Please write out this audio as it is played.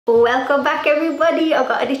Welcome back everybody. I've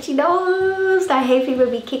got an itchy nose. I hate people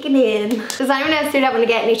be kicking in. Does anyone else do that when they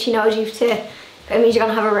get an itchy nose? You have to, it means you're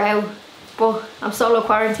gonna have a row. But I'm solo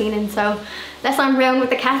quarantining, so unless I'm round with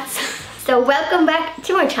the cats. So welcome back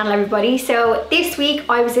to my channel everybody. So this week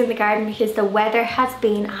I was in the garden because the weather has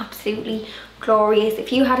been absolutely glorious.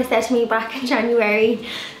 If you had said to me back in January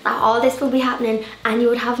that all this would be happening and you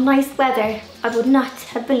would have nice weather, I would not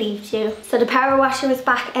have believed you. So the power washer was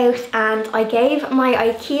back out and I gave my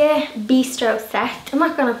IKEA bistro set. I'm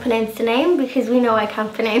not going to pronounce the name because we know I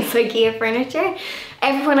can't pronounce IKEA furniture.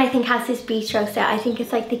 Everyone I think has this bistro set. I think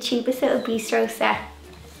it's like the cheapest little bistro set.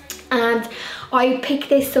 And I picked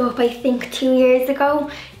this up I think 2 years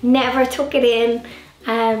ago, never took it in.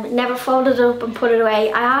 Never folded it up and put it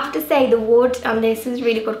away. I have to say the wood on this is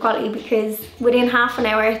really good quality because within half an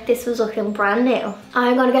hour this was looking brand new.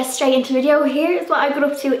 I'm gonna get straight into the video. Here's what I got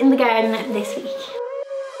up to in the garden this week.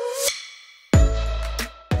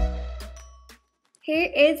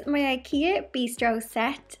 Here is my IKEA bistro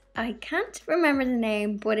set. I can't remember the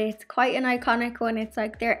name, but it's quite an iconic one. It's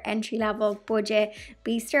like their entry-level budget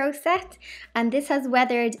bistro set, and this has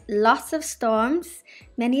weathered lots of storms.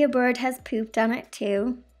 Many a bird has pooped on it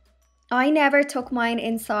too. I never took mine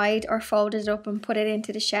inside or folded it up and put it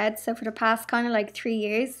into the shed, so for the past kind of like 3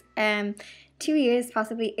 years, 2 years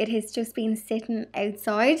possibly, it has just been sitting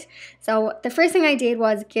outside. So the first thing I did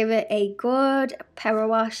was give it a good power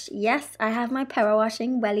wash. Yes, I have my power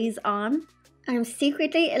washing wellies on. I'm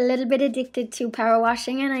secretly a little bit addicted to power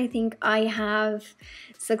washing, and I think I have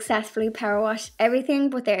successfully power washed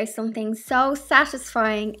everything, but there is something so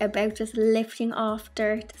satisfying about just lifting off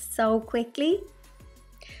dirt so quickly.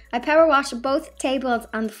 I power washed both tables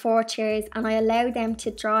and 4 chairs and I allowed them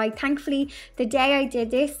to dry. Thankfully, the day I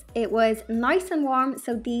did this, it was nice and warm,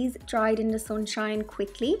 so these dried in the sunshine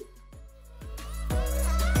quickly.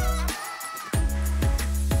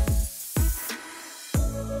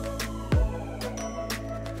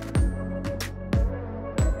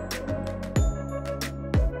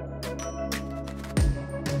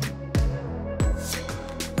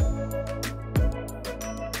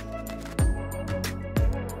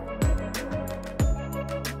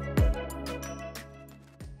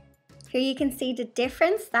 Here you can see the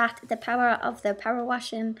difference that the power of the power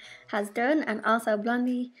washing has done, and also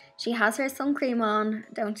Blondie, she has her sun cream on,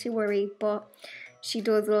 don't you worry, but she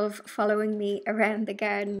does love following me around the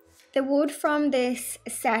garden. The wood from this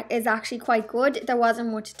set is actually quite good. There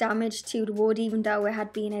wasn't much damage to the wood even though it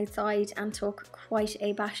had been outside and took quite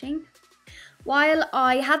a bashing. While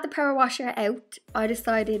I had the power washer out, I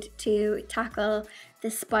decided to tackle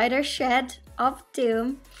the spider shed of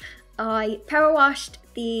doom. I power washed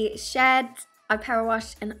the shed. I power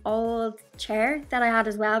washed an old chair that I had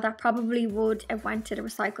as well that probably would have went to the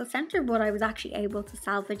recycle centre, but I was actually able to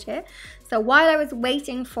salvage it. So while I was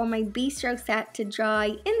waiting for my bistro set to dry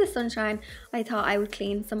in the sunshine, I thought I would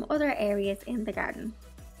clean some other areas in the garden.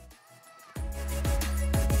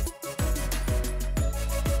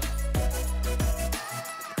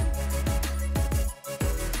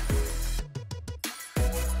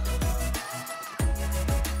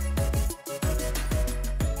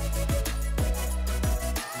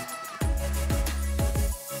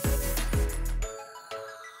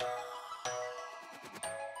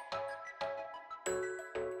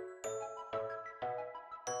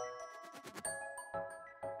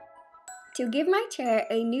 To give my chair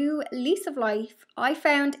a new lease of life, I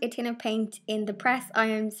found a tin of paint in the press. I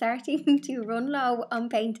am starting to run low on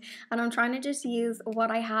paint and I'm trying to just use what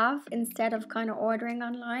I have instead of kind of ordering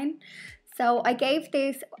online. So I gave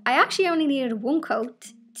this, I actually only needed 1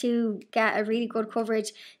 coat to get a really good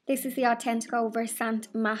coverage. This is the Authentico Versant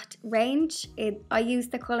Matte range. I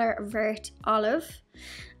used the colour Vert Olive.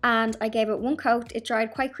 And I gave it 1 coat. It dried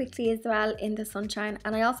quite quickly as well in the sunshine,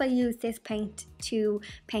 and I also used this paint to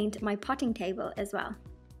paint my potting table as well.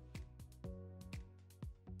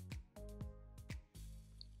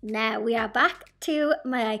 Now we are back to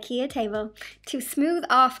my IKEA table. To smooth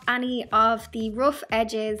off any of the rough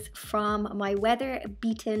edges from my weather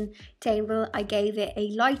beaten table, I gave it a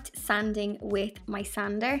light sanding with my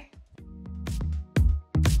sander.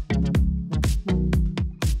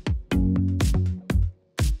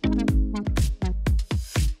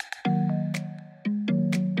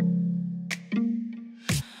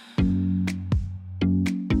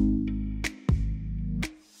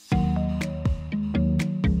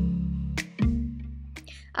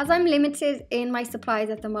 As I'm limited in my supplies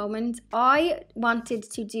at the moment, I wanted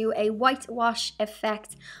to do a whitewash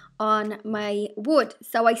effect on my wood.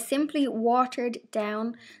 So I simply watered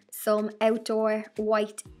down some outdoor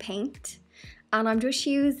white paint, and I'm just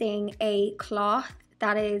using a cloth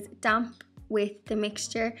that is damp with the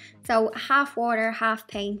mixture. So half water, half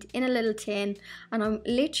paint in a little tin, and I'm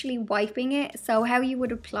literally wiping it. So how you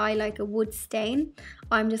would apply like a wood stain,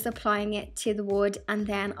 I'm just applying it to the wood, and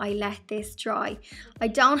then I let this dry. I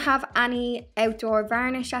don't have any outdoor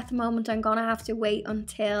varnish at the moment. I'm gonna have to wait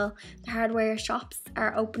until the hardware shops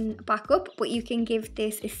are open back up, but you can give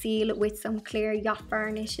this a seal with some clear yacht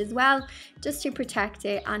varnish as well, just to protect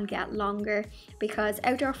it and get longer, because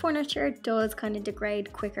outdoor furniture does kind of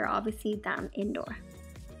degrade quicker obviously than indoor.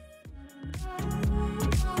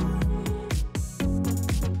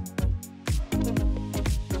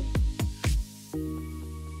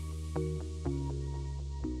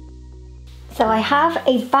 So I have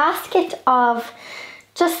a basket of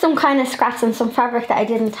just some kind of scraps and some fabric that I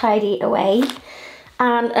didn't tidy away.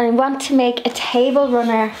 And I want to make a table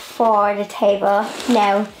runner for the table.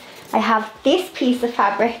 Now, I have this piece of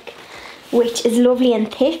fabric, which is lovely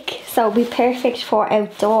and thick, so it'll be perfect for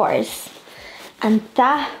outdoors. And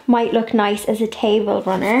that might look nice as a table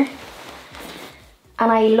runner.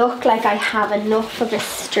 And I look like I have enough of a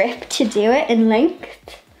strip to do it in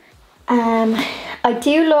length. I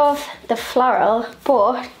do love the floral,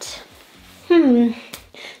 but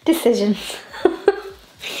decisions.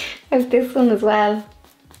 I have this one as well.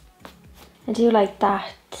 I do like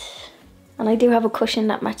that. And I do have a cushion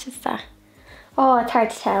that matches that. Oh, it's hard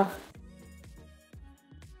to tell.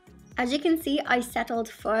 As you can see, I settled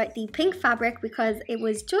for the pink fabric because it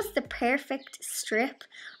was just the perfect strip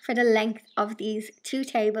for the length of these two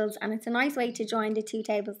tables, and it's a nice way to join the two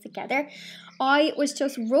tables together. I was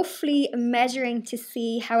just roughly measuring to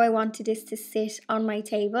see how I wanted this to sit on my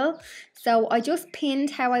table. So I just pinned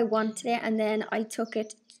how I wanted it, and then I took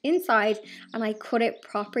it inside and I cut it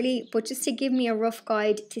properly. But just to give me a rough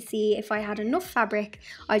guide to see if I had enough fabric,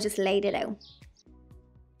 I just laid it out.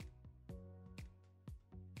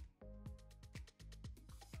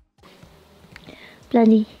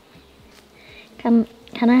 Bloody, can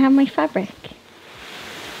I have my fabric?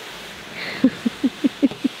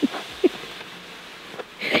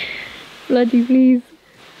 Bloody please.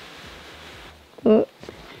 Oh.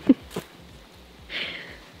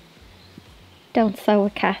 Don't sew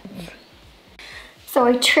with cats. So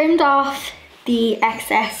I trimmed off the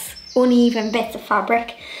excess uneven bits of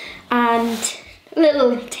fabric, and a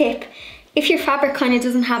little tip, if your fabric kind of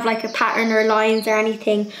doesn't have like a pattern or lines or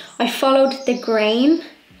anything, I followed the grain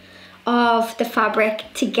of the fabric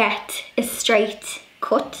to get a straight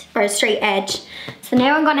cut or a straight edge. So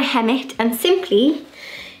now I'm going to hem it, and simply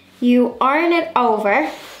you iron it over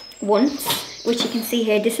once, which you can see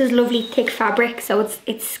here. This is lovely thick fabric, so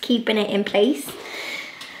it's keeping it in place.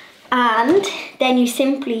 And then you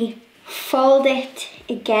simply fold it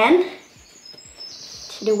again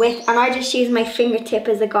to the width, and I just use my fingertip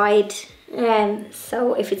as a guide.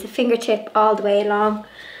 So if it's a fingertip all the way along,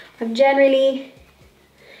 I'm generally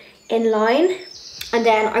in line. And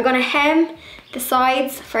then I'm going to hem the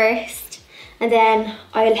sides first, and then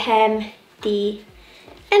I'll hem the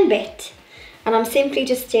end bit. And I'm simply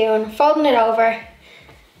just folding it over,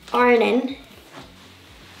 ironing.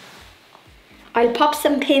 I'll pop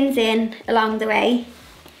some pins in along the way,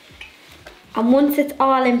 and once it's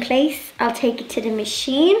all in place, I'll take it to the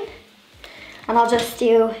machine, and I'll just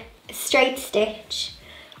do a straight stitch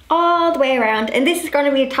all the way around. And this is going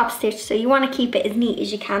to be a top stitch, so you want to keep it as neat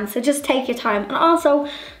as you can, so just take your time. And also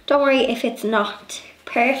don't worry if it's not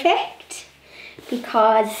perfect,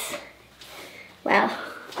 because, well,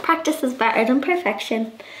 practice is better than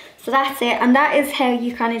perfection. So that's it, and that is how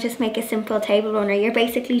you kind of just make a simple table runner. You're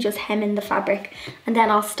basically just hemming the fabric, and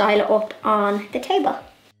then I'll style it up on the table.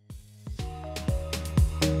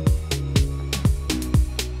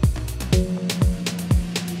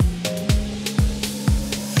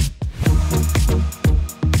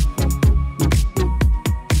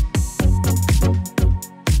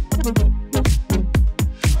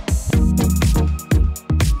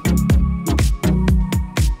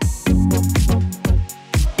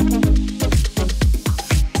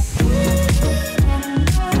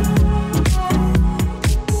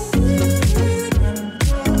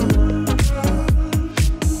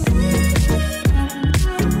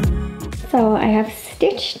 So I have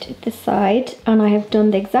stitched the side, and I have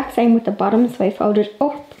done the exact same with the bottom. So I folded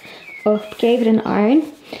up, gave it an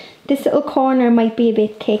iron. This little corner might be a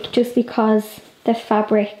bit thick just because the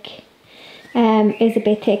fabric is a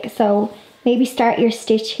bit thick. So maybe start your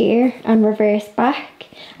stitch here and reverse back,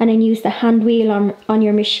 and then use the hand wheel on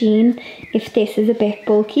your machine if this is a bit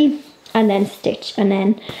bulky, and then stitch. And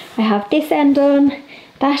then I have this end done,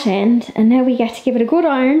 that end, and now we get to give it a good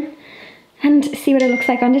iron and see what it looks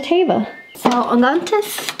like on the table. So I'm going to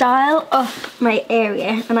style up my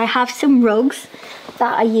area, and I have some rugs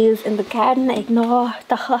that I use in the garden. Ignore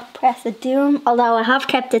the hot press of doom, although I have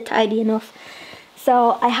kept it tidy enough.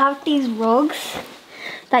 So I have these rugs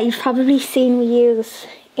that you've probably seen me use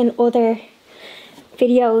in other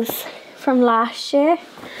videos from last year.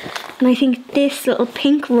 And I think this little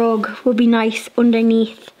pink rug will be nice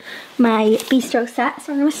underneath my bistro set.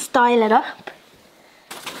 So I'm going to style it up.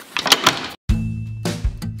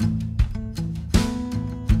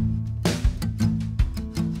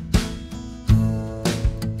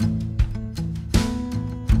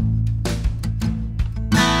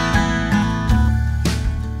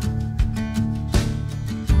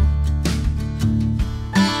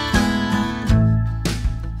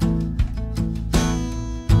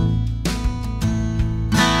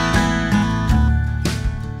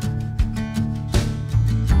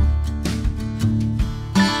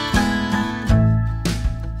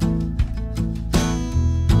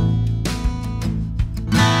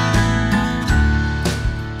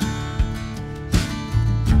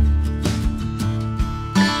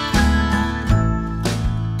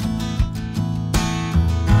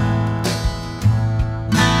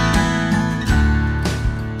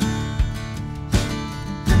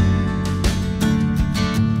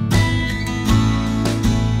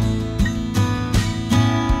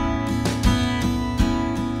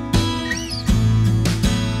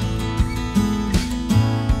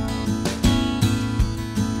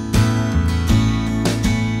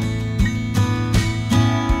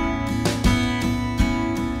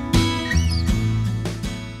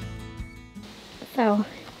 So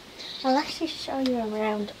I'll actually show you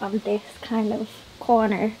around on this kind of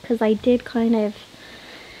corner because I did kind of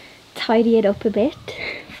tidy it up a bit.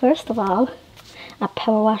 First of all, I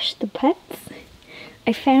power washed the pets.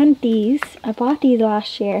 I found these, I bought these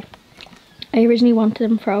last year. I originally wanted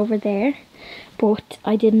them for over there, but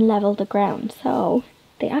I didn't level the ground, so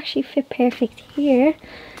they actually fit perfect here.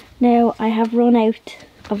 Now I have run out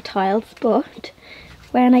of tiles, but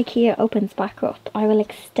when IKEA opens back up, I will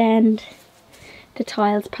extend the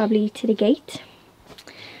tiles probably to the gate.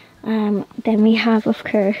 Then we have, of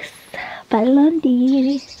course,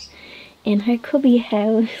 Blondie in her cubby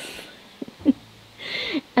house.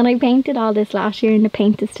 And I painted all this last year and the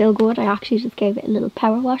paint is still good. I actually just gave it a little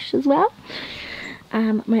power wash as well.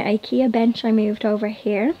 My IKEA bench I moved over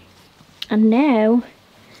here, and now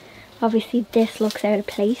obviously this looks out of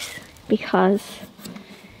place because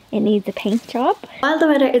it needs a paint job. While the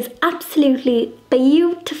weather is absolutely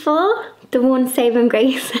beautiful, the one saving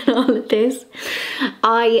grace in all of this,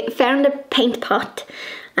 I found a paint pot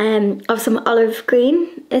of some olive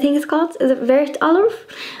green, I think it's called. Is it vert olive?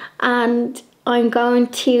 And I'm going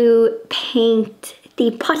to paint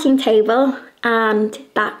the potting table and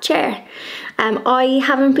that chair. I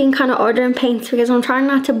haven't been kind of ordering paints because I'm trying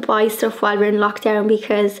not to buy stuff while we're in lockdown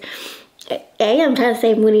because A, I'm trying to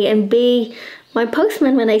save money, and B, my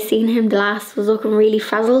postman, when I seen him last, was looking really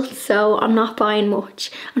frazzled, so I'm not buying much.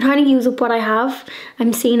 I'm trying to use up what I have.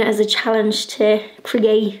 I'm seeing it as a challenge to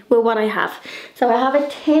create with what I have. So I have a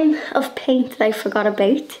tin of paint that I forgot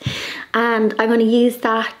about, and I'm going to use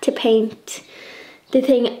that to paint the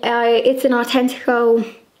thing. It's an Authentico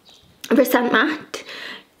percent matte,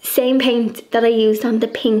 same paint that I used on the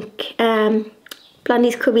pink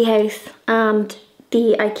Blondie's cubby house and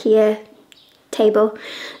the IKEA table,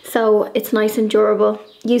 so it's nice and durable.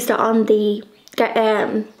 Used it on the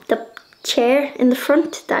chair in the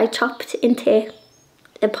front that I chopped into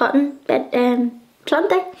a potting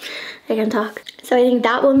planter. I can talk. So I think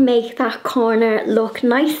that will make that corner look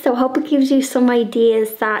nice. So I hope it gives you some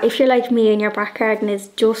ideas that if you're like me and your back garden is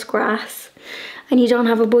just grass and you don't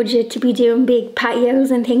have a budget to be doing big patios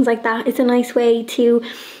and things like that, it's a nice way to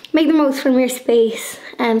make the most from your space.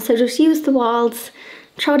 So just use the walls,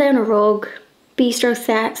 throw down a rug, bistro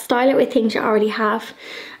set, style it with things you already have,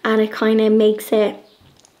 and it kind of makes it,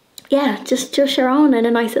 yeah, just your own in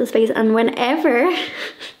a nice little space. And whenever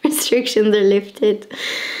restrictions are lifted,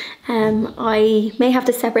 I may have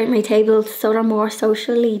to separate my tables so they're more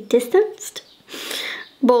socially distanced,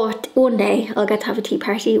 but one day I'll get to have a tea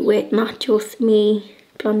party with not just me,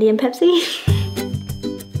 Blondie and Pepsi.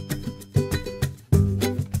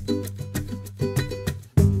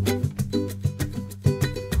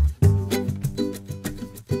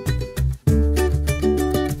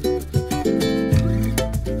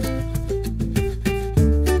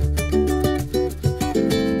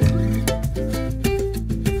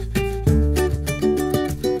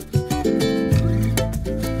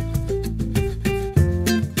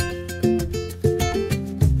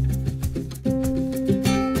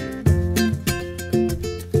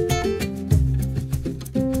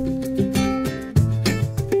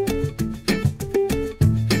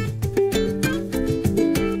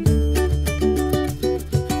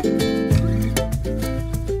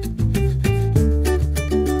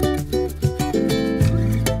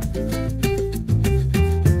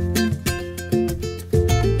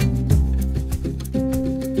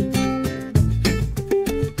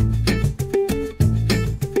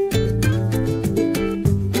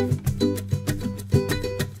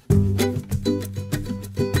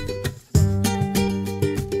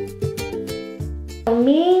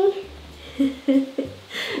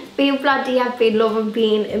 bloody have been loving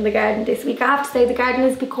being in the garden this week. I have to say the garden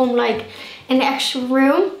has become like an extra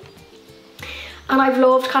room, and I've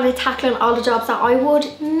loved kind of tackling all the jobs that I would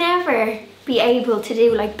never be able to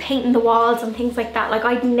do, like painting the walls and things like that. Like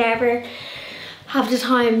I'd never have the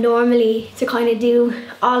time normally to kind of do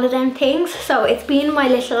all of them things. So it's been my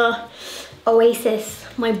little oasis,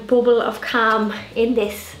 my bubble of calm in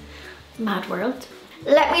this mad world.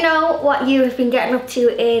 Let me know what you have been getting up to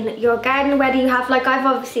in your garden, whether you have, like I've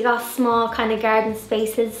obviously got small kind of garden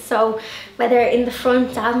spaces, so whether in the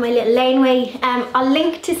front I have my little laneway. I'll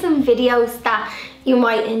link to some videos that you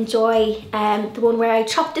might enjoy, the one where I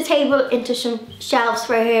chopped the table into some shelves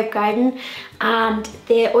for a herb garden, and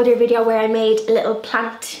the other video where I made a little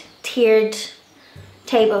plant tiered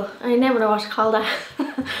table. I never know what to call that.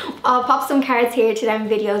 I'll pop some cards here to them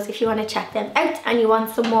videos if you want to check them out and you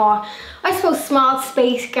want some more, I suppose, small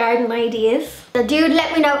space garden ideas. So do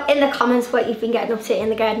let me know in the comments what you've been getting up to in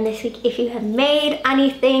the garden this week, if you have made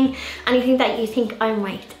anything that you think I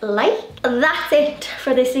might like. That's it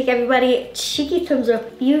for this week, everybody. Cheeky thumbs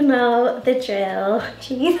up, you know the drill.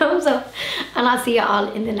 Cheeky thumbs up, and I'll see you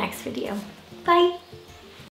all in the next video. Bye.